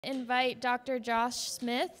Invite Dr. Josh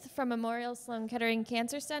Smith from Memorial Sloan Kettering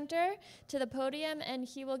Cancer Center to the podium, and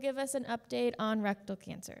he will give us an update on rectal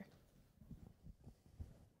cancer.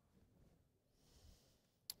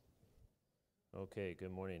 Okay,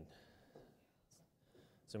 good morning.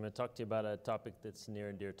 So I'm going to talk to you about a topic that's near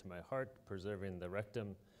and dear to my heart, preserving the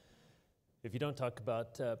rectum. If you don't talk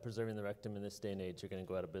about preserving the rectum in this day and age, you're going to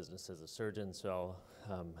go out of business as a surgeon. So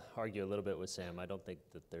I'll argue a little bit with Sam. I don't think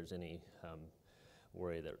that there's any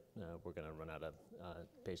worry that we're going to run out of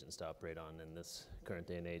patients to operate on in this current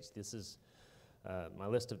day and age. This is my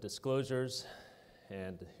list of disclosures,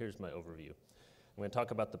 and here's my overview. I'm going to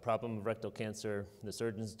talk about the problem of rectal cancer, the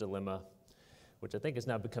surgeon's dilemma, which I think is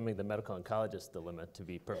now becoming the medical oncologist's dilemma, to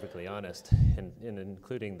be perfectly honest, and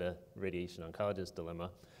including the radiation oncologist's dilemma.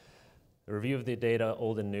 A review of the data,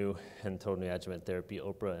 old and new, and total neoadjuvant therapy,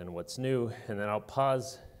 OPRA, and what's new, and then I'll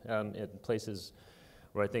pause in places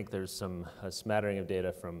where I think there's a smattering of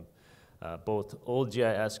data from both old GI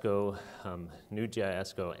ASCO, new GI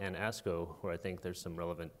ASCO, and ASCO, where I think there's some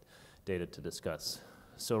relevant data to discuss.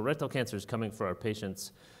 So rectal cancer is coming for our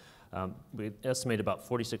patients. We estimate about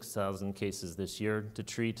 46,000 cases this year to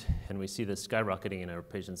treat, and we see this skyrocketing in our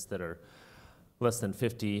patients that are less than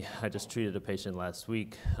 50. I just treated a patient last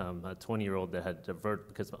week, a 20-year-old that had divert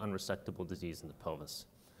because of unresectable disease in the pelvis.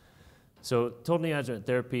 So total neoadjuvant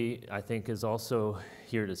therapy, I think, is also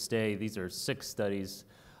here to stay. These are 6 studies.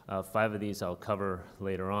 5 of these I'll cover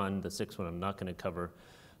later on. The 6th one I'm not going to cover.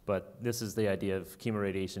 But this is the idea of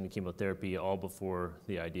chemoradiation and chemotherapy, all before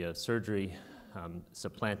the idea of surgery,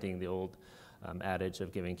 supplanting the old adage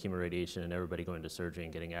of giving chemoradiation and everybody going to surgery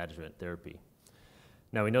and getting adjuvant therapy.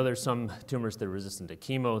 Now, we know there's some tumors that are resistant to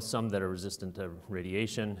chemo, some that are resistant to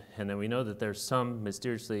radiation, and then we know that there's some,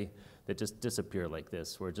 mysteriously, that just disappear like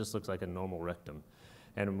this, where it just looks like a normal rectum.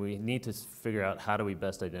 And we need to figure out how do we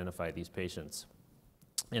best identify these patients.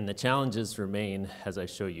 And the challenges remain, as I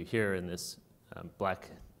show you here in this black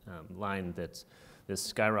line, that's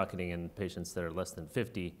this skyrocketing in patients that are less than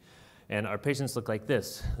 50. And our patients look like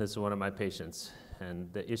this. This is one of my patients.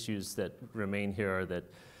 And the issues that remain here are that,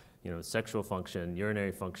 sexual function,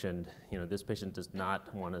 urinary function, this patient does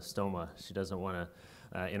not want a stoma. She doesn't want to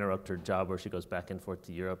interrupt her job where she goes back and forth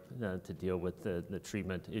to Europe to deal with the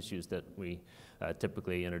treatment issues that we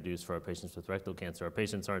typically introduce for our patients with rectal cancer. Our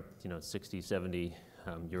patients aren't, 60,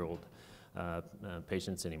 70-year-old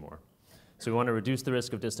patients anymore. So we want to reduce the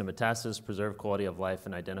risk of distant metastasis, preserve quality of life,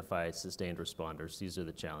 and identify sustained responders. These are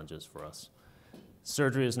the challenges for us.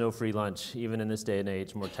 Surgery is no free lunch. Even in this day and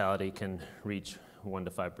age, mortality can reach 1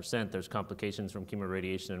 to 5%. There's complications from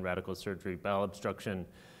chemoradiation and radical surgery, bowel obstruction,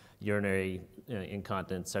 urinary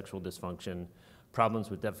incontinence, sexual dysfunction,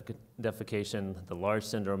 problems with defecation, the large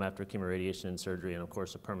syndrome after chemoradiation and surgery, and of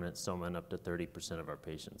course a permanent stoma in up to 30% of our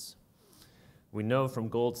patients. We know from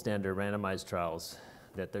gold standard randomized trials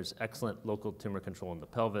that there's excellent local tumor control in the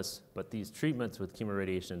pelvis, but these treatments with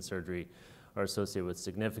chemoradiation and surgery are associated with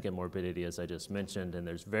significant morbidity, as I just mentioned, and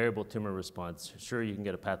there's variable tumor response. Sure, you can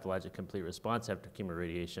get a pathologic complete response after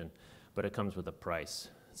chemoradiation, but it comes with a price.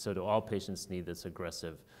 So do all patients need this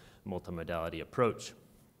aggressive multimodality approach?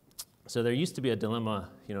 So there used to be a dilemma,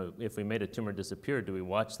 if we made a tumor disappear, do we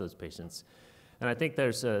watch those patients? And I think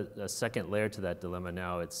there's a second layer to that dilemma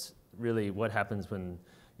now. It's really what happens when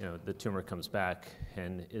the tumor comes back,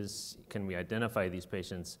 and can we identify these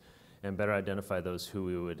patients and better identify those who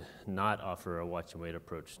we would not offer a watch and wait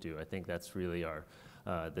approach to? I think that's really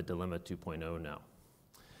the dilemma 2.0 now.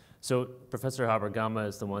 So Professor Haber-Gama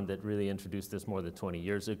is the one that really introduced this more than 20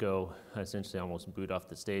 years ago, essentially almost booed off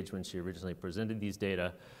the stage when she originally presented these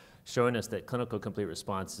data, showing us that clinical complete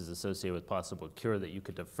response is associated with possible cure, that you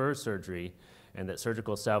could defer surgery, and that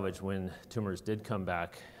surgical salvage when tumors did come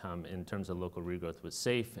back in terms of local regrowth was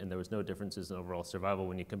safe, and there was no differences in overall survival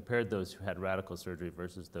when you compared those who had radical surgery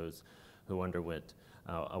versus those who underwent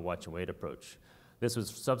a watch and wait approach. This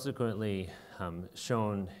was subsequently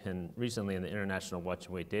shown recently in the International Watch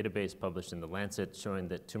and Wait database published in The Lancet, showing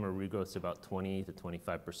that tumor regrowth is about 20 to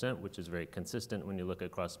 25%, which is very consistent when you look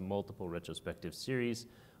across multiple retrospective series.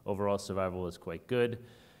 Overall survival is quite good.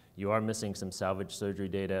 You are missing some salvage surgery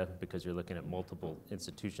data because you're looking at multiple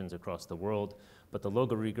institutions across the world, but the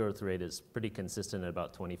local regrowth rate is pretty consistent at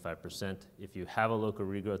about 25%. If you have a local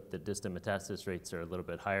regrowth, the distant metastasis rates are a little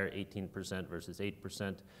bit higher, 18% versus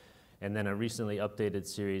 8%. And then a recently updated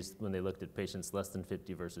series, when they looked at patients less than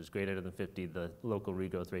 50 versus greater than 50, the local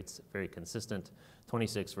regrowth rate's very consistent,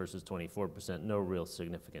 26 versus 24%, no real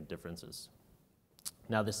significant differences.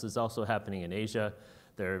 Now, this is also happening in Asia.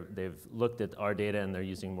 They've looked at our data and they're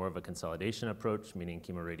using more of a consolidation approach, meaning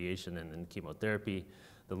chemoradiation and then chemotherapy.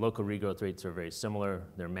 The local regrowth rates are very similar.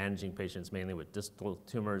 They're managing patients mainly with distal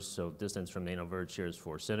tumors, so distance from the anal verge here is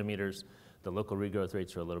 4 centimeters. The local regrowth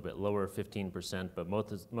rates are a little bit lower, 15%, but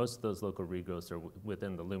most of those local regrowths are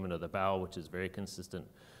within the lumen of the bowel, which is very consistent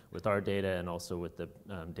with our data and also with the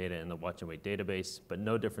data in the watch and wait database, but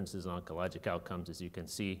no differences in oncologic outcomes, as you can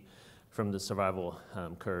see from the survival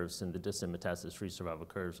curves and the distant metastasis-free survival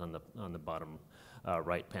curves on the bottom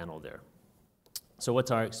right panel there. So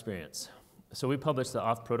what's our experience? So we published the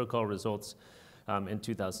off-protocol results in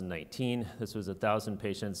 2019. This was 1,000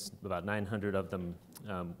 patients, about 900 of them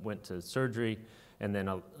went to surgery, and then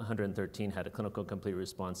 113 had a clinical complete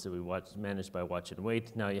response that we managed by watch and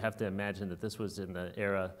wait. Now you have to imagine that this was in the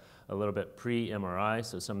era a little bit pre-MRI,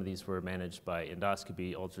 so some of these were managed by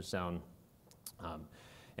endoscopy, ultrasound,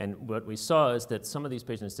 and what we saw is that some of these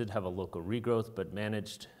patients did have a local regrowth, but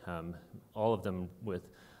managed all of them with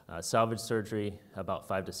salvage surgery about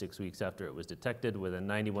 5 to 6 weeks after it was detected with a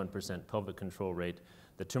 91% pelvic control rate.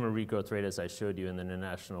 The tumor regrowth rate, as I showed you in the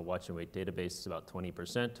International Watch and Wait database, is about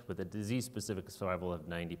 20% with a disease-specific survival of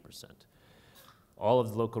 90%. All of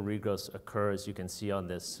the local regrowths occur, as you can see on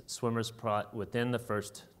this swimmer's plot, within the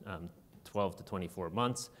first 12 to 24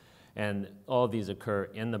 months, and all of these occur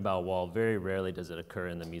in the bowel wall. Very rarely does it occur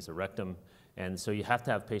in the mesorectum. And so you have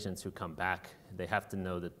to have patients who come back. They have to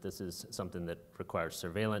know that this is something that requires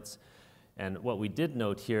surveillance. And what we did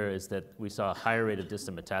note here is that we saw a higher rate of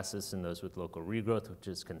distant metastasis in those with local regrowth, which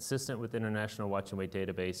is consistent with the International Watch and Wait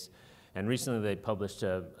database. And recently they published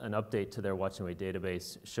an update to their Watch and Wait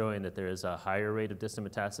database showing that there is a higher rate of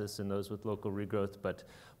distant metastasis in those with local regrowth. But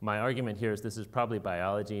my argument here is this is probably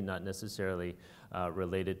biology, not necessarily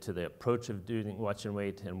related to the approach of doing watch and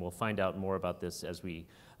wait. And we'll find out more about this as we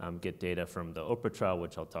get data from the OPRA trial,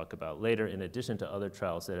 which I'll talk about later, in addition to other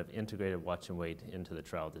trials that have integrated watch and wait into the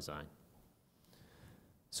trial design.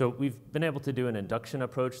 So we've been able to do an induction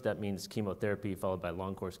approach. That means chemotherapy followed by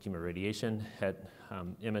long-course chemoradiation at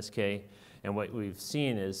MSK. And what we've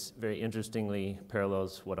seen is, very interestingly,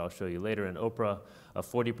 parallels what I'll show you later in OPRA, a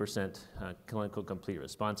 40% clinical complete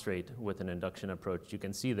response rate with an induction approach. You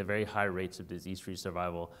can see the very high rates of disease-free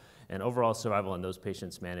survival and overall survival in those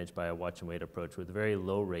patients managed by a watch and wait approach with very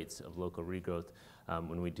low rates of local regrowth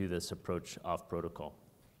when we do this approach off protocol.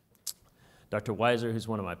 Dr. Weiser, who's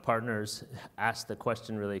one of my partners, asked the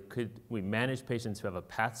question really, could we manage patients who have a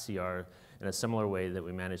path CR in a similar way that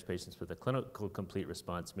we manage patients with a clinical complete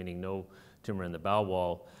response, meaning no tumor in the bowel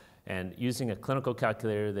wall? And using a clinical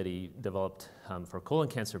calculator that he developed for colon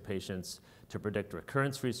cancer patients to predict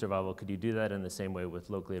recurrence-free survival, could you do that in the same way with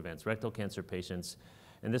locally advanced rectal cancer patients?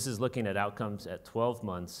 And this is looking at outcomes at 12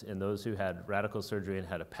 months in those who had radical surgery and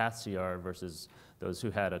had a path CR versus those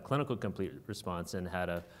who had a clinical complete response and had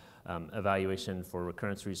a evaluation for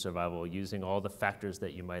recurrence-free survival using all the factors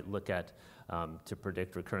that you might look at to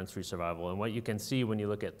predict recurrence-free survival. And what you can see when you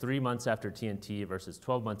look at 3 months after TNT versus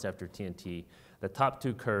 12 months after TNT, the top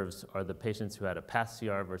two curves are the patients who had a path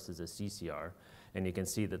CR versus a CCR. And you can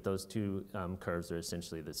see that those two curves are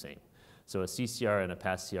essentially the same. So a CCR and a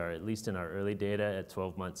path CR, at least in our early data at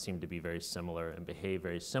 12 months, seem to be very similar and behave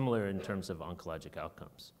very similar in terms of oncologic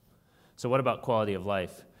outcomes. So what about quality of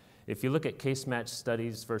life? If you look at case-match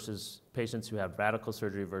studies versus patients who have radical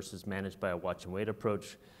surgery versus managed by a watch and wait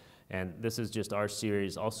approach, and this is just our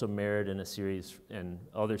series, also mirrored in a series and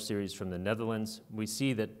other series from the Netherlands, we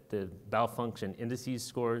see that the bowel function indices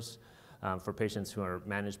scores for patients who are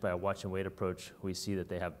managed by a watch and wait approach, we see that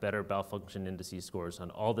they have better bowel function indices scores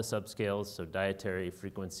on all the subscales, so dietary,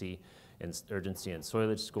 frequency, and urgency and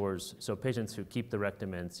soilage scores. So patients who keep the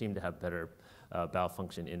rectum in seem to have better bowel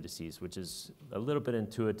function indices, which is a little bit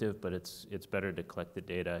intuitive, but it's better to collect the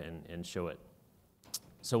data and show it.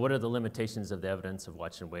 So what are the limitations of the evidence of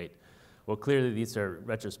watch and wait? Well, clearly these are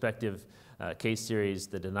retrospective case series.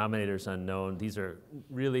 The denominator is unknown. These are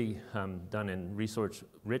really done in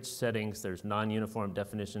resource-rich settings. There's non-uniform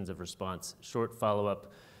definitions of response, short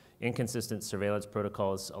follow-up, inconsistent surveillance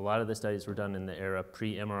protocols. A lot of the studies were done in the era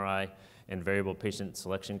pre-MRI and variable patient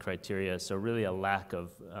selection criteria, so really a lack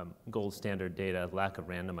of gold standard data, lack of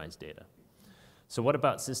randomized data. So what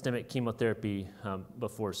about systemic chemotherapy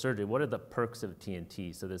before surgery? What are the perks of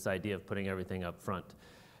TNT? So this idea of putting everything up front.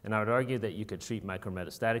 And I would argue that you could treat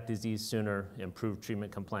micrometastatic disease sooner, improve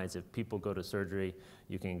treatment compliance. If people go to surgery,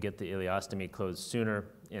 you can get the ileostomy closed sooner,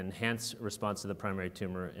 enhance response to the primary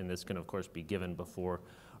tumor, and this can, of course, be given before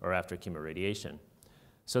or after chemoradiation.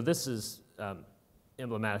 So this is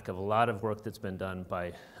emblematic of a lot of work that's been done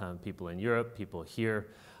by people in Europe, people here.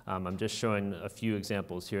 I'm just showing a few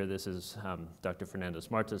examples here. This is Dr. Fernando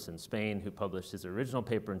Martos in Spain, who published his original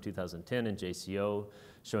paper in 2010 in JCO,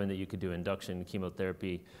 showing that you could do induction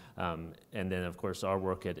chemotherapy. And then, of course, our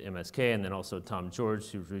work at MSK, and then also Tom George,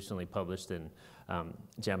 who recently published in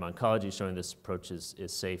JAMA Oncology, showing this approach is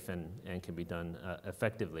safe and can be done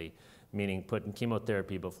effectively, meaning putting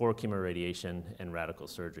chemotherapy before chemoradiation and radical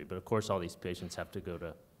surgery. But of course, all these patients have to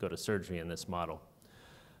go to surgery in this model.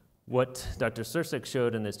 What Dr. Sursik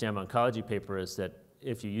showed in this JAMA Oncology paper is that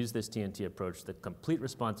if you use this TNT approach, the complete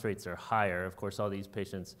response rates are higher. Of course, all these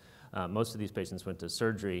patients, most of these patients went to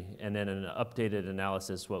surgery, and then in an updated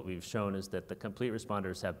analysis, what we've shown is that the complete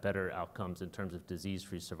responders have better outcomes in terms of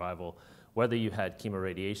disease-free survival, whether you had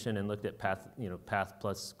chemoradiation and looked at path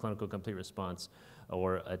plus clinical complete response,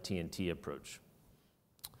 or a TNT approach.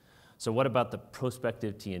 So what about the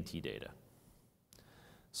prospective TNT data?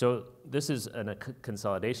 So this is a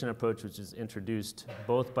consolidation approach which is introduced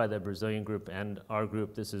both by the Brazilian group and our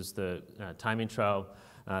group. This is the timing trial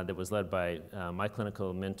that was led by my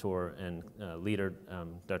clinical mentor and leader,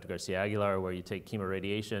 Dr. Garcia Aguilar, where you take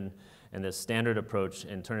chemoradiation and the standard approach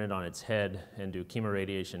and turn it on its head and do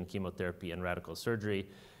chemoradiation, chemotherapy, and radical surgery.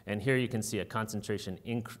 And here you can see a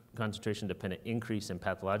concentration-dependent increase in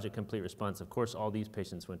pathologic complete response. Of course, all these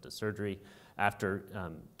patients went to surgery after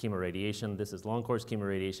chemoradiation. This is long-course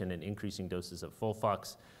chemoradiation and increasing doses of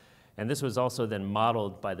FOLFOX. And this was also then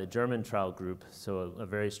modeled by the German trial group, so a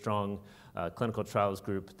very strong clinical trials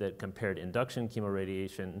group that compared induction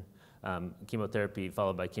chemoradiation, chemotherapy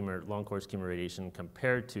followed by long-course chemoradiation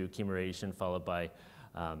compared to chemoradiation followed by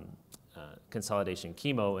consolidation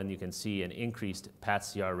chemo, and you can see an increased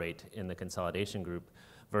path-CR rate in the consolidation group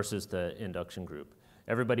versus the induction group.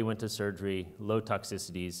 Everybody went to surgery, low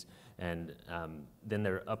toxicities, and then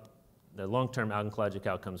the long-term oncologic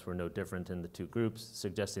outcomes were no different in the two groups,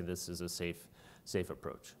 suggesting this is a safe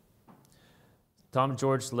approach. Tom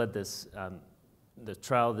George led this the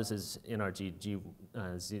trial. This is NRG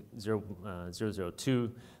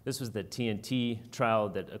 002. This was the TNT trial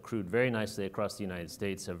that accrued very nicely across the United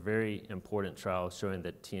States, a very important trial showing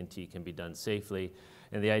that TNT can be done safely.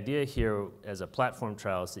 And the idea here as a platform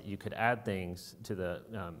trial is that you could add things to the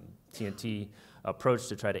TNT approach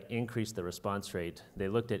to try to increase the response rate. They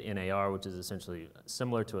looked at NAR, which is essentially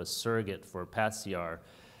similar to a surrogate for path-CR.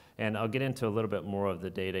 And I'll get into a little bit more of the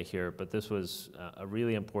data here, but this was a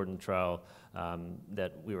really important trial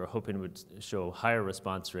that we were hoping would show higher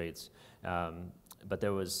response rates. But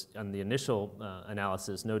there was, on the initial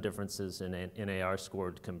analysis, no differences in NAR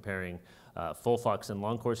scored comparing FOLFOX and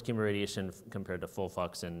long-course chemoradiation compared to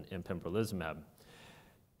FOLFOX and pembrolizumab.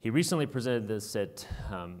 He recently presented this at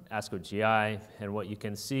ASCO GI, and what you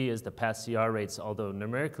can see is the path-CR rates, although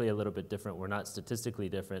numerically a little bit different, were not statistically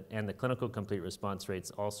different, and the clinical complete response rates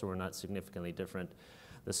also were not significantly different.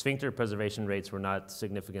 The sphincter preservation rates were not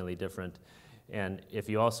significantly different, and if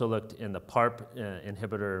you also looked in the PARP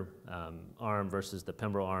inhibitor arm versus the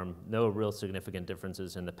pembro arm, no real significant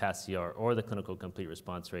differences in the path-CR or the clinical complete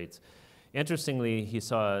response rates. Interestingly, he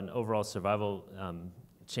saw an overall survival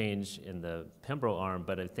change in the pembro arm,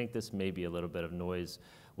 but I think this may be a little bit of noise.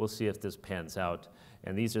 We'll see if this pans out.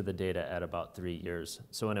 And these are the data at about 3 years.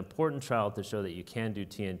 So an important trial to show that you can do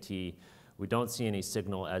TNT. We don't see any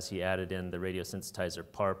signal as he added in the radiosensitizer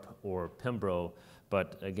PARP or pembro,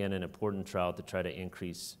 but again, an important trial to try to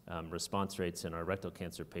increase response rates in our rectal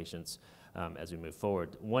cancer patients as we move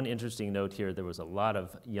forward. One interesting note here, there was a lot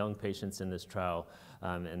of young patients in this trial,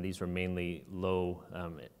 and these were mainly low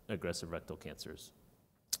aggressive rectal cancers.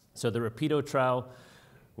 So the Rapido trial,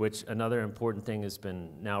 which another important thing has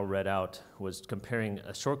been now read out, was comparing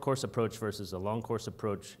a short course approach versus a long course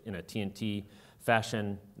approach in a TNT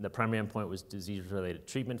fashion. The primary endpoint was disease-related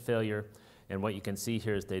treatment failure. And what you can see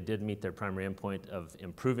here is they did meet their primary endpoint of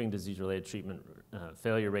improving disease-related treatment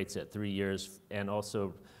failure rates at 3 years, and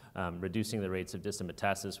also reducing the rates of distant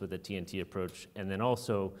metastasis with the TNT approach, and then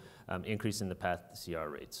also increasing the path-CR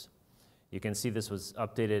rates. You can see this was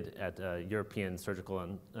updated at a European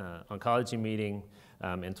Surgical Oncology meeting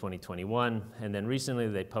in 2021, and then recently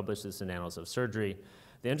they published this in Annals of Surgery.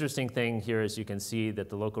 The interesting thing here is you can see that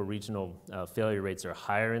the local regional failure rates are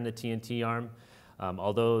higher in the TNT arm,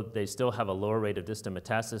 although they still have a lower rate of distant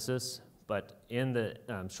metastasis, but in the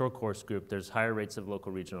short course group, there's higher rates of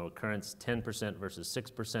local regional occurrence, 10% versus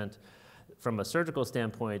 6%. From a surgical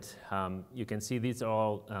standpoint, you can see these are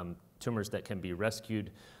all tumors that can be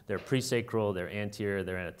rescued. They're presacral, they're anterior,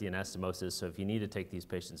 they're at the anastomosis, so if you need to take these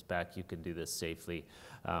patients back, you can do this safely.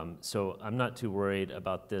 So I'm not too worried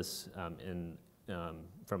about this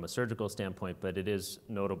from a surgical standpoint, but it is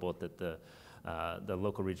notable that the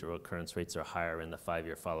local regional occurrence rates are higher in the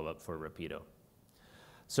 5-year follow-up for Rapido.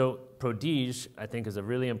 So PRODIGE, I think, is a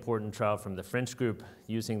really important trial from the French group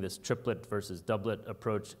using this triplet versus doublet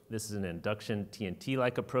approach. This is an induction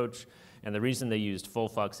TNT-like approach. And the reason they used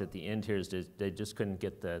FOLFOX at the end here is they just couldn't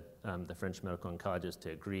get the French medical oncologists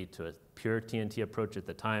to agree to a pure TNT approach at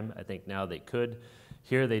the time. I think now they could.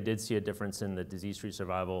 Here they did see a difference in the disease-free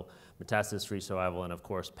survival, metastasis-free survival, and of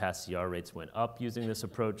course past CR rates went up using this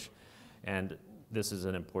approach. And this is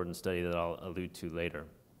an important study that I'll allude to later.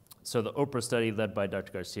 So the OPRA study led by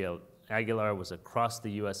Dr. Garcia Aguilar was across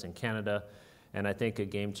the US and Canada, and I think a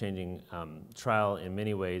game-changing trial in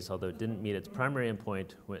many ways, although it didn't meet its primary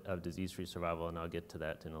endpoint of disease-free survival, and I'll get to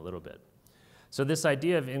that in a little bit. So this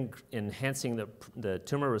idea of enhancing the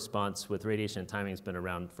tumor response with radiation and timing has been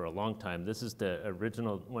around for a long time. This is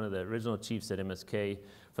one of the original chiefs at MSK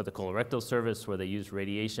for the colorectal service, where they used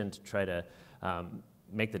radiation to try to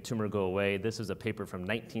make the tumor go away. This is a paper from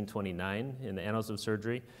 1929 in the Annals of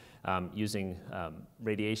Surgery using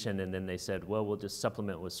radiation, and then they said, well, we'll just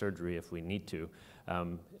supplement with surgery if we need to,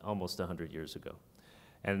 almost 100 years ago.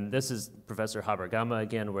 And this is Professor Haber-Gamma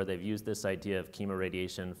again, where they've used this idea of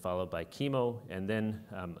chemoradiation followed by chemo, and then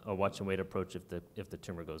a watch and wait approach if the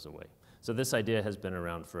tumor goes away. So this idea has been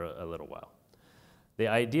around for a little while. The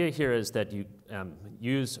idea here is that you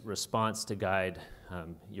use response to guide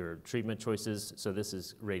your treatment choices. So this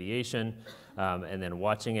is radiation, and then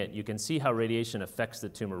watching it. You can see how radiation affects the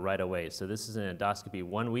tumor right away. So this is an endoscopy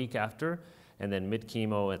 1 week after, and then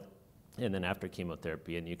mid-chemo, and then after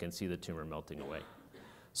chemotherapy, and you can see the tumor melting away.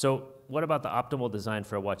 So what about the optimal design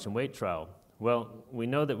for a watch and wait trial? Well, we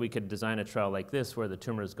know that we could design a trial like this where the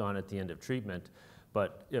tumor is gone at the end of treatment,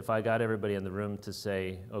 but if I got everybody in the room to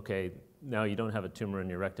say, okay, now you don't have a tumor in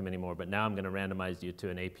your rectum anymore, but now I'm going to randomize you to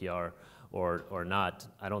an APR or not,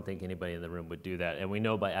 I don't think anybody in the room would do that. And we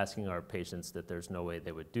know by asking our patients that there's no way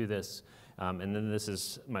they would do this. And then this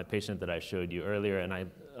is my patient that I showed you earlier, and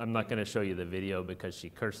I'm not going to show you the video because she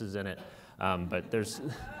curses in it, but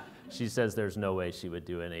she says there's no way she would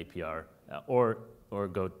do an APR or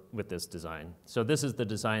go with this design. So this is the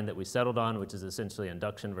design that we settled on, which is essentially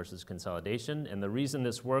induction versus consolidation. And the reason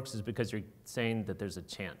this works is because you're saying that there's a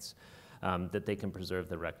chance that they can preserve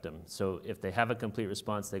the rectum. So if they have a complete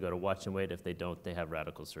response, they go to watch and wait. If they don't, they have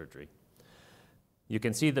radical surgery. You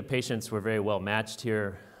can see the patients were very well matched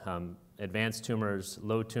here, advanced tumors,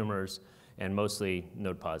 low tumors, and mostly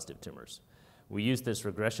node-positive tumors. We used this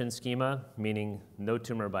regression schema, meaning no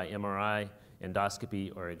tumor by MRI,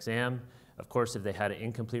 endoscopy, or exam. Of course, if they had an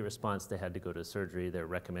incomplete response, they had to go to surgery. They're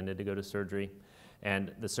recommended to go to surgery.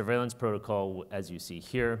 And the surveillance protocol, as you see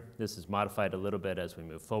here, this is modified a little bit as we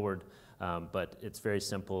move forward, but it's very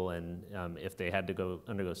simple, and if they had to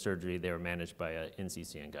undergo surgery, they were managed by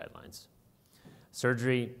NCCN guidelines.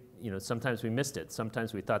 Surgery, sometimes we missed it.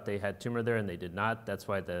 Sometimes we thought they had tumor there and they did not. That's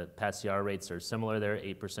why the past CR rates are similar there,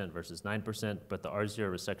 8% versus 9%, but the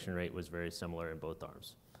R0 resection rate was very similar in both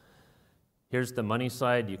arms. Here's the money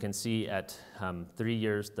slide. You can see at 3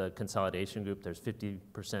 years, the consolidation group, there's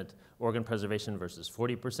 50% organ preservation versus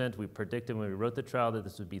 40%. We predicted when we wrote the trial that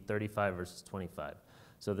this would be 35 versus 25.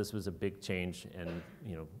 So this was a big change and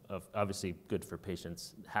obviously good for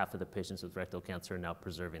patients. Half of the patients with rectal cancer are now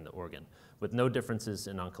preserving the organ with no differences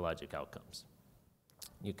in oncologic outcomes.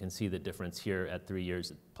 You can see the difference here at 3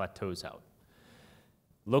 years, it plateaus out.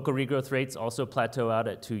 Local regrowth rates also plateau out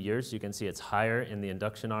at 2 years. You can see it's higher in the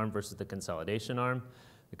induction arm versus the consolidation arm.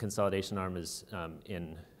 The consolidation arm is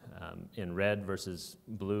in red versus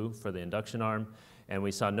blue for the induction arm. And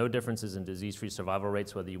we saw no differences in disease-free survival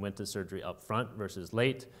rates whether you went to surgery up front versus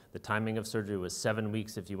late. The timing of surgery was 7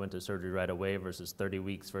 weeks if you went to surgery right away versus 30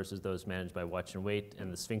 weeks versus those managed by watch and wait.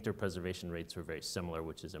 And the sphincter preservation rates were very similar,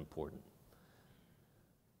 which is important.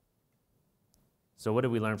 So what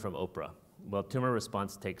did we learn from OPRA? Well, tumor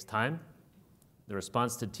response takes time. The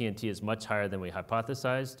response to TNT is much higher than we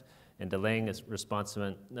hypothesized, and delaying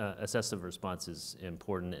assessive response is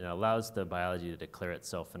important, and it allows the biology to declare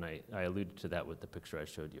itself, and I alluded to that with the picture I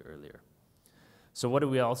showed you earlier. So what did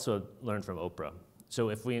we also learn from OPRA? So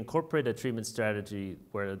if we incorporate a treatment strategy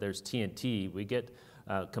where there's TNT, we get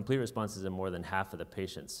complete responses in more than half of the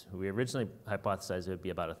patients. We originally hypothesized it would be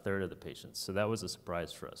about a third of the patients, so that was a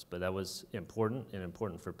surprise for us, but that was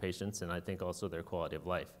important for patients, and I think also their quality of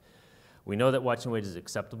life. We know that watch and wait is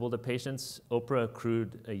acceptable to patients. OPRA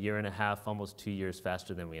accrued 1.5 years, almost 2 years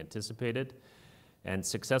faster than we anticipated, and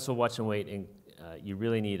successful watch and wait, you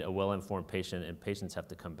really need a well-informed patient, and patients have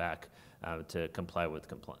to come back to comply with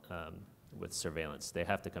surveillance. They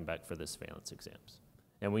have to come back for the surveillance exams.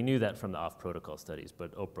 And we knew that from the off-protocol studies,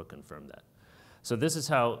 but OPRA confirmed that. So this is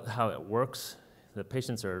how it works. The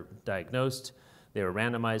patients are diagnosed. They were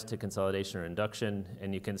randomized to consolidation or induction,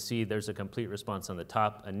 and you can see there's a complete response on the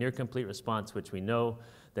top, a near complete response, which we know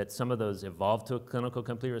that some of those evolve to a clinical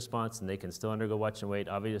complete response, and they can still undergo watch and wait.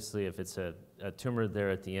 Obviously, if it's a tumor there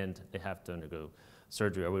at the end, they have to undergo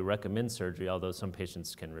surgery, or we recommend surgery, although some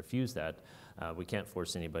patients can refuse that. We can't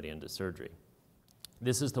force anybody into surgery.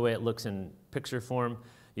 This is the way it looks in picture form.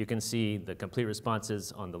 You can see the complete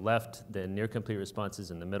responses on the left, the near complete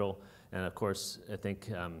responses in the middle, and of course, I think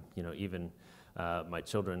even my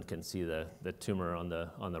children can see the tumor on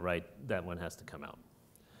the right. That one has to come out.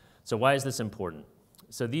 So why is this important?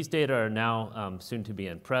 So these data are now soon to be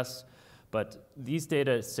in press, but these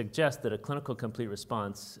data suggest that a clinical complete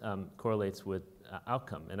response correlates with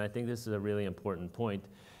outcome, and I think this is a really important point.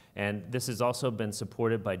 And this has also been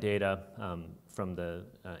supported by data from the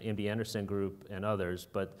MD Anderson group and others,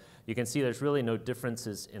 but you can see there's really no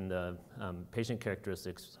differences in the patient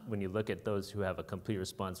characteristics when you look at those who have a complete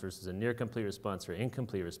response versus a near complete response or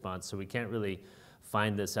incomplete response, so we can't really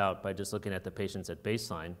find this out by just looking at the patients at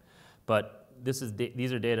baseline. But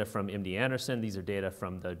these are data from MD Anderson, these are data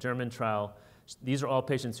from the German trial. These are all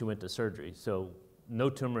patients who went to surgery, so no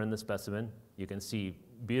tumor in the specimen. You can see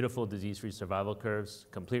beautiful disease-free survival curves.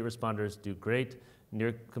 Complete responders do great,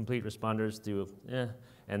 near complete responders do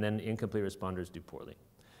and then incomplete responders do poorly.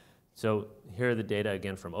 So here are the data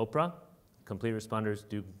again from Oprah. Complete responders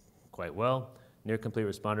do quite well. Near complete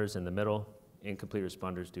responders in the middle, incomplete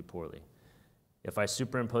responders do poorly. If I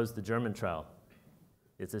superimpose the German trial,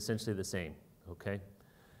 it's essentially the same, okay?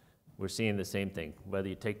 We're seeing the same thing. Whether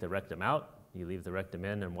you take the rectum out, you leave the rectum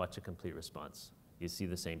in and watch a complete response, you see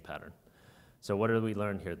the same pattern. So what do we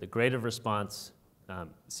learn here? The grade of response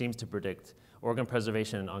seems to predict organ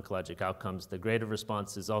preservation and oncologic outcomes. The grade of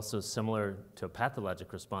response is also similar to a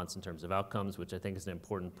pathologic response in terms of outcomes, which I think is an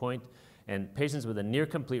important point. And patients with a near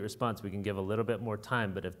complete response, we can give a little bit more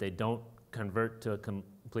time, but if they don't convert to a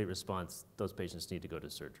complete response, those patients need to go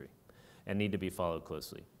to surgery and need to be followed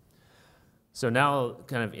closely. So now I'll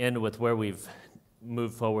kind of end with where we've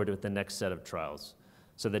moved forward with the next set of trials.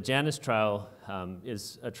 So the Janus trial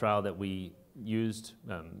is a trial that we used,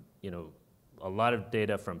 a lot of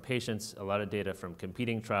data from patients, a lot of data from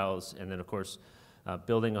competing trials, and then of course,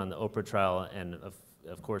 building on the Oprah trial and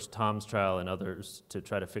of course Tom's trial and others to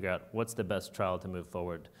try to figure out what's the best trial to move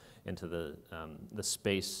forward into the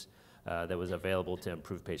space that was available to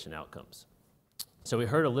improve patient outcomes. So we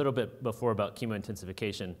heard a little bit before about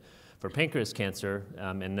chemointensification for pancreas cancer,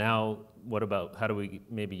 and now how do we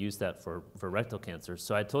maybe use that for rectal cancer?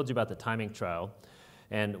 So I told you about the timing trial.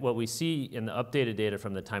 And what we see in the updated data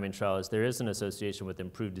from the timing trial is there is an association with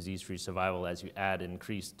improved disease-free survival as you add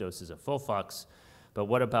increased doses of FOLFOX. But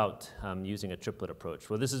what about using a triplet approach?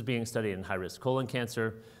 Well, this is being studied in high-risk colon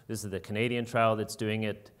cancer. This is the Canadian trial that's doing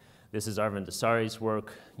it. This is Arvind Dasari's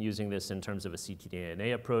work using this in terms of a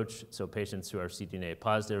ctDNA approach. So patients who are ctDNA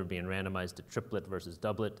positive are being randomized to triplet versus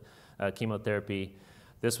doublet chemotherapy.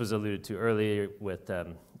 This was alluded to earlier with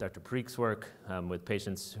Dr. Parik's work with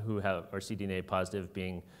patients who are ctDNA positive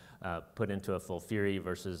being put into a FOLFIRI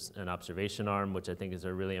versus an observation arm, which I think is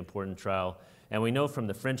a really important trial. And we know from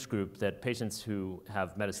the French group that patients who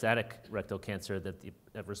have metastatic rectal cancer that the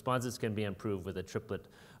responses can be improved with a triplet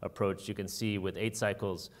approach. You can see with 8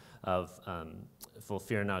 cycles of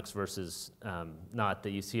FOLFIRINOX versus not,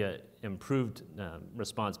 that you see an improved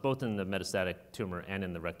response both in the metastatic tumor and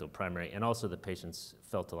in the rectal primary, and also the patients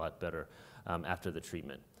felt a lot better after the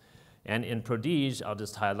treatment. And in PRODIGE, I'll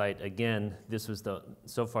just highlight again, this was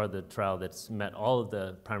so far the trial that's met all of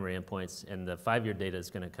the primary endpoints, and the 5-year data is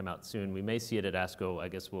going to come out soon. We may see it at ASCO. I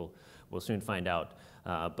guess we'll soon find out.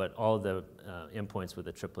 But all of the endpoints with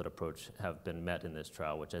the triplet approach have been met in this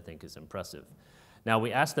trial, which I think is impressive. Now,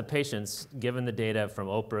 we asked the patients, given the data from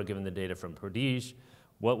Oprah, given the data from PRODIGE,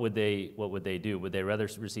 what would they do? Would they rather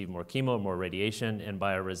receive more chemo, more radiation? And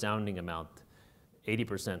by a resounding amount,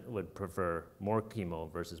 80% would prefer more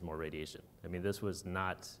chemo versus more radiation. I mean, this was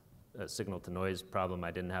not a signal to noise problem.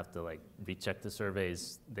 I didn't have to recheck the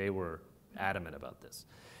surveys. They were adamant about this.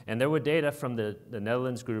 And there were data from the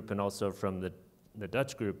Netherlands group and also from the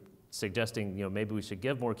Dutch group suggesting, maybe we should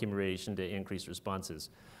give more chemoradiation to increase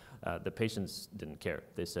responses. The patients didn't care.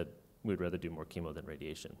 They said, we'd rather do more chemo than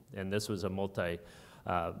radiation. And this was a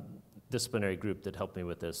multi-disciplinary group that helped me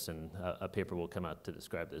with this, and a paper will come out to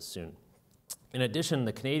describe this soon. In addition,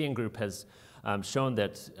 the Canadian group has shown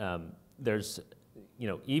that there's,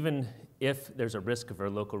 even if there's a risk of a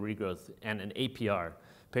local regrowth and an APR,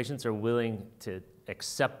 patients are willing to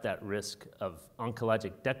accept that risk of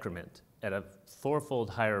oncologic decrement at a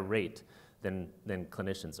 4-fold higher rate than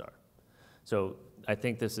clinicians are. So I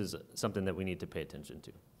think this is something that we need to pay attention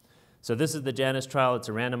to. So this is the Janus trial. It's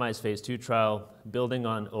a randomized phase 2 trial building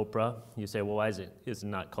on OPRA. You say, well, why is it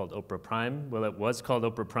not called OPRA Prime? Well, it was called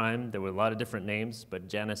OPRA Prime. There were a lot of different names, but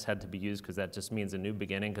Janus had to be used because that just means a new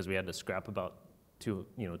beginning, because we had to scrap about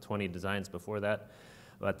 20 designs before that.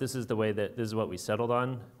 But this is what we settled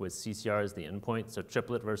on with CCR as the endpoint. So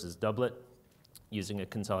triplet versus doublet using a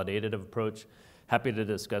consolidative approach. Happy to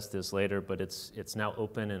discuss this later, but it's now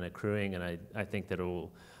open and accruing, and I think that it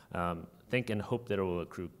will think and hope that it will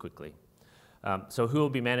accrue quickly. So who will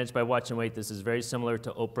be managed by watch and wait? This is very similar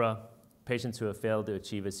to OPRA. Patients who have failed to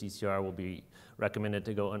achieve a CCR will be recommended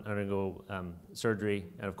to undergo surgery.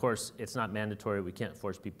 And of course, it's not mandatory. We can't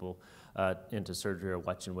force people into surgery or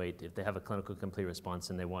watch and wait. If they have a clinical complete response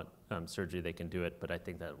and they want surgery, they can do it, but I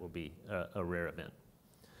think that will be a rare event.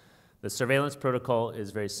 The surveillance protocol is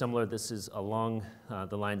very similar. This is along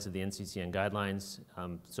the lines of the NCCN guidelines.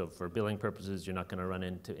 So for billing purposes, you're not going to run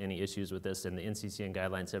into any issues with this. And the NCCN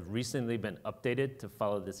guidelines have recently been updated to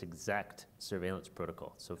follow this exact surveillance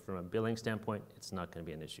protocol. So from a billing standpoint, it's not going to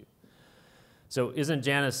be an issue. So isn't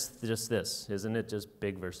Janus just this? Isn't it just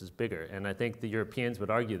big versus bigger? And I think the Europeans would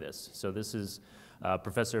argue this. So this is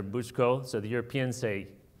Professor Bushko. So the Europeans say,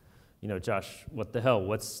 Josh, what the hell?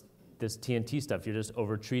 What's this TNT stuff? You're just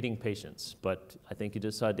over-treating patients. But I think you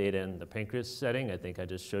just saw data in the pancreas setting. I think I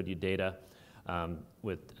just showed you data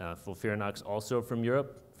with FOLFIRINOX also from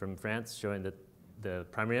Europe, from France, showing that the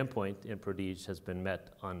primary endpoint in PRODIGE has been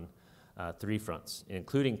met on 3 fronts,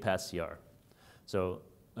 including past CR. So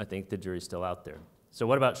I think the jury's still out there. So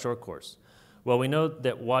what about short course? Well, we know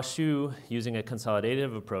that WashU, using a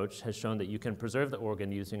consolidative approach, has shown that you can preserve the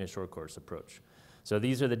organ using a short course approach. So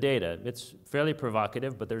these are the data. It's fairly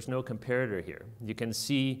provocative, but there's no comparator here. You can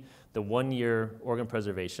see the 1-year organ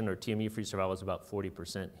preservation, or TME-free survival, is about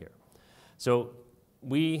 40% here. So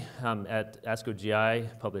we at ASCO GI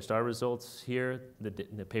published our results here.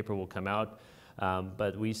 The paper will come out.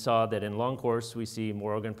 But we saw that in long course, we see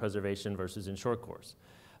more organ preservation versus in short course.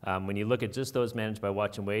 When you look at just those managed by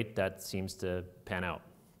watch and wait, that seems to pan out.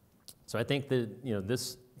 So I think that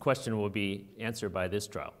this question will be answered by this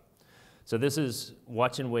trial. So this is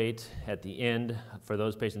watch and wait at the end for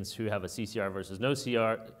those patients who have a CCR versus no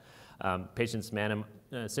CR. Patients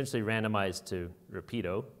essentially randomized to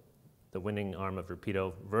Rapido, the winning arm of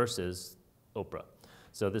Rapido, versus OPRA.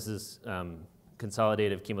 So this is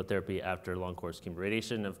consolidative chemotherapy after long course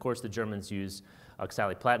chemoradiation. Of course, the Germans use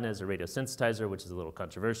oxaliplatin as a radiosensitizer, which is a little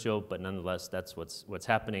controversial, but nonetheless, that's what's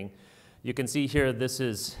happening. You can see here, this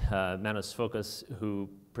is Manos Fokas, who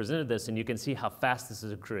presented this, and you can see how fast this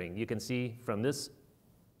is accruing. You can see from this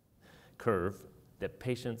curve that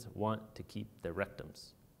patients want to keep their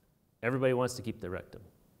rectums. Everybody wants to keep their rectum,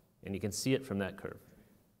 and you can see it from that curve.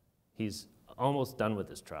 He's almost done with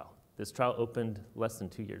this trial. This trial opened less than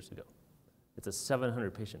 2 years ago. It's a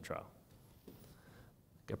 700-patient trial. I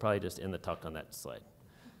could probably just end the talk on that slide.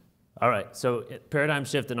 All right, so paradigm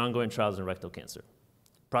shift in ongoing trials in rectal cancer.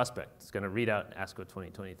 Prospect is going to read out ASCO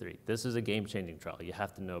 2023. This is a game-changing trial. You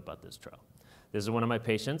have to know about this trial. This is one of my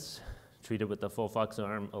patients treated with the FOLFOX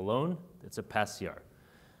arm alone. It's a past CR.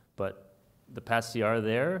 But the past CR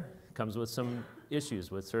there comes with some issues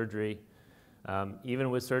with surgery. Even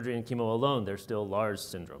with surgery and chemo alone, there's still Lars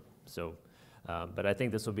syndrome. So, but I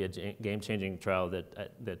think this will be a game-changing trial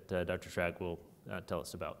that Dr. Schrag will tell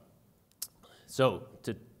us about. So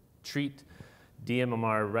to treat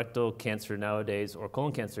dMMR rectal cancer nowadays, or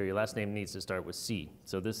colon cancer, your last name needs to start with C.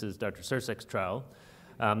 So this is Dr. Sursek's trial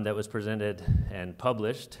that was presented and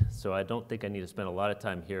published. So I don't think I need to spend a lot of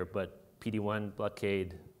time here, but PD-1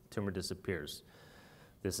 blockade, tumor disappears.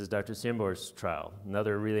 This is Dr. Simbor's trial,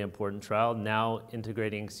 another really important trial, now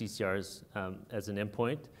integrating CCRs as an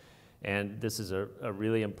endpoint. And this is a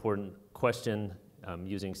really important question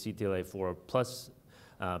using CTLA-4 plus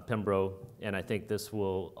Pembro, and I think this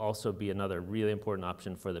will also be another really important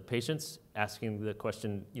option for the patients, asking the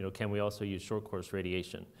question, can we also use short course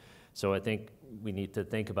radiation? So I think we need to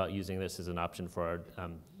think about using this as an option for our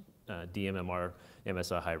dMMR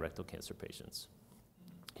MSI high rectal cancer patients.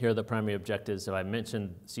 Here are the primary objectives. So I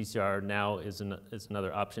mentioned CCR now is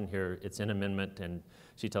another option here. It's in amendment, and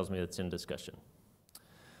she tells me it's in discussion.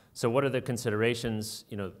 So what are the considerations?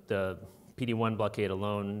 The PD-1 blockade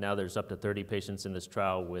alone, now there's up to 30 patients in this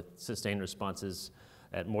trial with sustained responses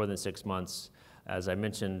at more than 6 months. As I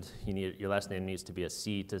mentioned, your last name needs to be a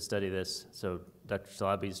C to study this. So Dr.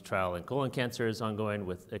 Salabi's trial in colon cancer is ongoing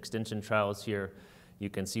with extension trials here. You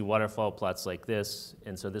can see waterfall plots like this.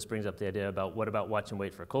 And so this brings up the idea about what about watch and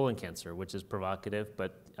wait for colon cancer, which is provocative,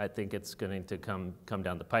 but I think it's going to come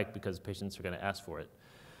down the pike because patients are going to ask for it.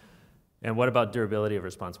 And what about durability of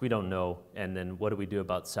response? We don't know. And then what do we do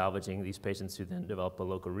about salvaging these patients who then develop a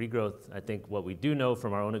local regrowth? I think what we do know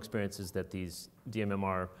from our own experience is that these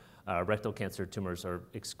DMMR rectal cancer tumors are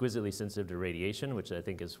exquisitely sensitive to radiation, which I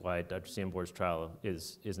think is why Dr. Sanborn's trial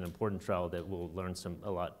is an important trial that we'll learn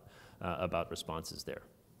a lot about responses there.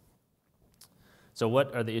 So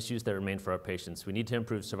what are the issues that remain for our patients? We need to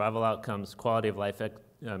improve survival outcomes, quality of life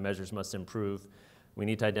measures must improve. We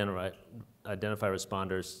need to identify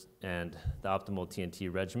responders, and the optimal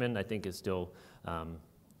TNT regimen, I think, is still,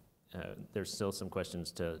 there's still some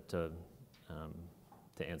questions to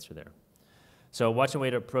answer there. So watch and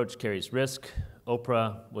wait approach carries risk.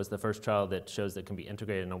 OPRA was the first trial that shows that can be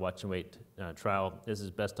integrated in a watch and wait trial. This is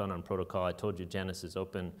best done on protocol. I told you Janice is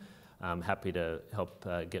open. I'm happy to help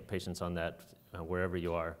get patients on that wherever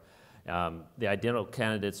you are. The ideal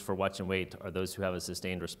candidates for watch and wait are those who have a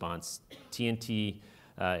sustained response. TNT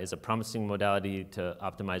is a promising modality to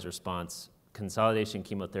optimize response. Consolidation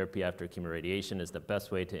chemotherapy after chemoradiation is the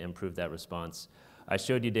best way to improve that response. I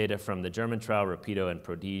showed you data from the German trial, Rapido and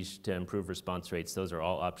Prodige, to improve response rates. Those are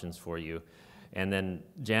all options for you. And then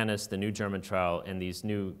Janus, the new German trial, and these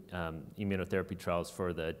new immunotherapy trials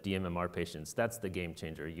for the DMMR patients, that's the game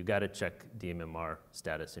changer. You gotta check DMMR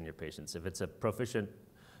status in your patients. If it's a proficient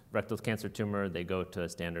rectal cancer tumor, they go to a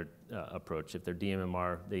standard approach. If they're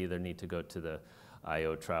DMMR, they either need to go to the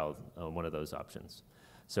IO trial, one of those options.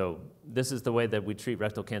 So this is the way that we treat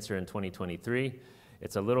rectal cancer in 2023.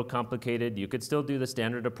 It's a little complicated. You could still do the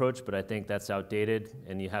standard approach, but I think that's outdated,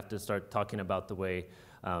 and you have to start talking about the way,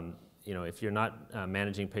 if you're not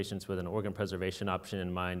managing patients with an organ preservation option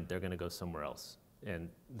in mind, they're gonna go somewhere else. And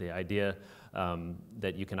the idea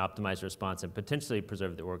that you can optimize response and potentially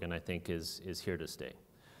preserve the organ, I think, is here to stay.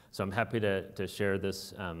 So I'm happy to share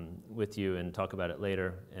this with you and talk about it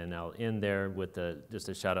later. And I'll end there with just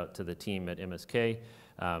a shout out to the team at MSK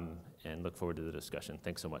and look forward to the discussion.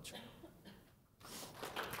 Thanks so much.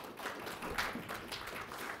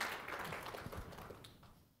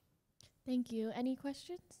 Thank you. Any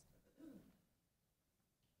questions?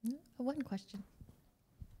 One question.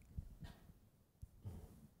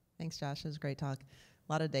 Thanks, Josh. It was a great talk.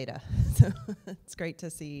 A lot of data. So it's great to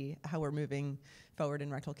see how we're moving forward in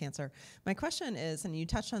rectal cancer. My question is, and you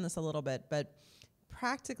touched on this a little bit, but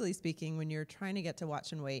practically speaking, when you're trying to get to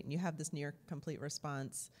watch and wait and you have this near complete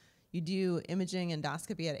response, you do imaging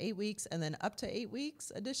endoscopy at 8 weeks and then up to 8 weeks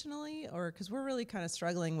additionally? Or because we're really kind of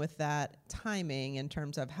struggling with that timing in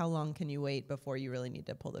terms of how long can you wait before you really need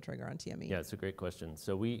to pull the trigger on TME? Yeah, it's a great question.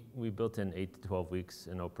 So we built in 8 to 12 weeks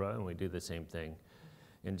in OPRA, and we do the same thing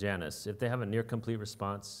in Janus. If they have a near complete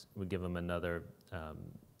response, we give them another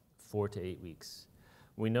 4 to 8 weeks.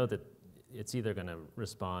 We know that it's either going to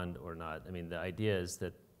respond or not. I mean, the idea is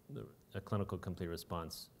that a clinical complete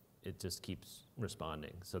response, it just keeps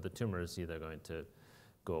responding. So the tumor is either going to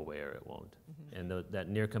go away or it won't. Mm-hmm. And that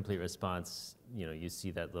near complete response, you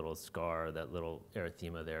see that little scar, that little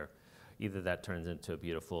erythema there. Either that turns into a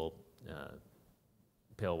beautiful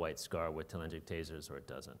pale white scar with telangiectasias or it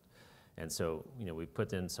doesn't. And so, we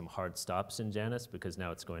put in some hard stops in Janus because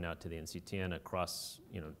now it's going out to the NCTN across,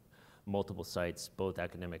 multiple sites, both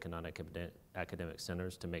academic and non-academic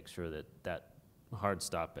centers, to make sure that that hard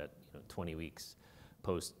stop at 20 weeks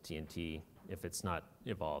post TNT, if it's not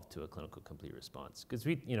evolved to a clinical complete response. Because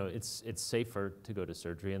it's safer to go to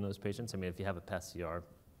surgery in those patients. I mean, if you have a past CR,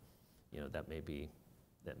 that may be,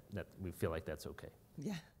 that we feel like that's okay.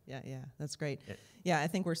 Yeah, that's great. Yeah, I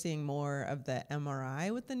think we're seeing more of the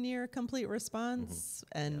MRI with the near complete response.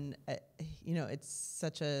 Mm-hmm. And, it's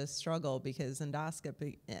such a struggle because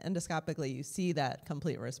endoscopically you see that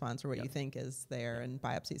complete response or what you think is there and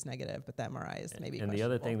biopsy is negative, but the MRI is maybe questionable. The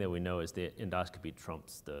other thing that we know is the endoscopy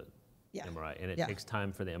trumps the MRI, and it takes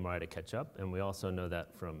time for the MRI to catch up. And we also know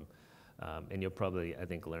that from, and you'll probably, I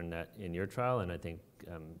think, learn that in your trial, and I think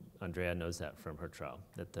Andrea knows that from her trial,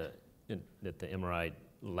 that the MRI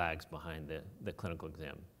lags behind the clinical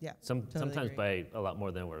exam. Yeah, sometimes agree. By a lot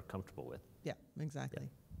more than we're comfortable with. Yeah, exactly. Yeah.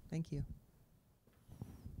 Thank you.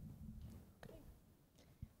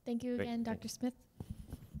 Thank you again, Dr. Smith.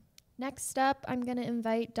 Next up, I'm going to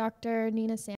invite Dr. Nina Sanders.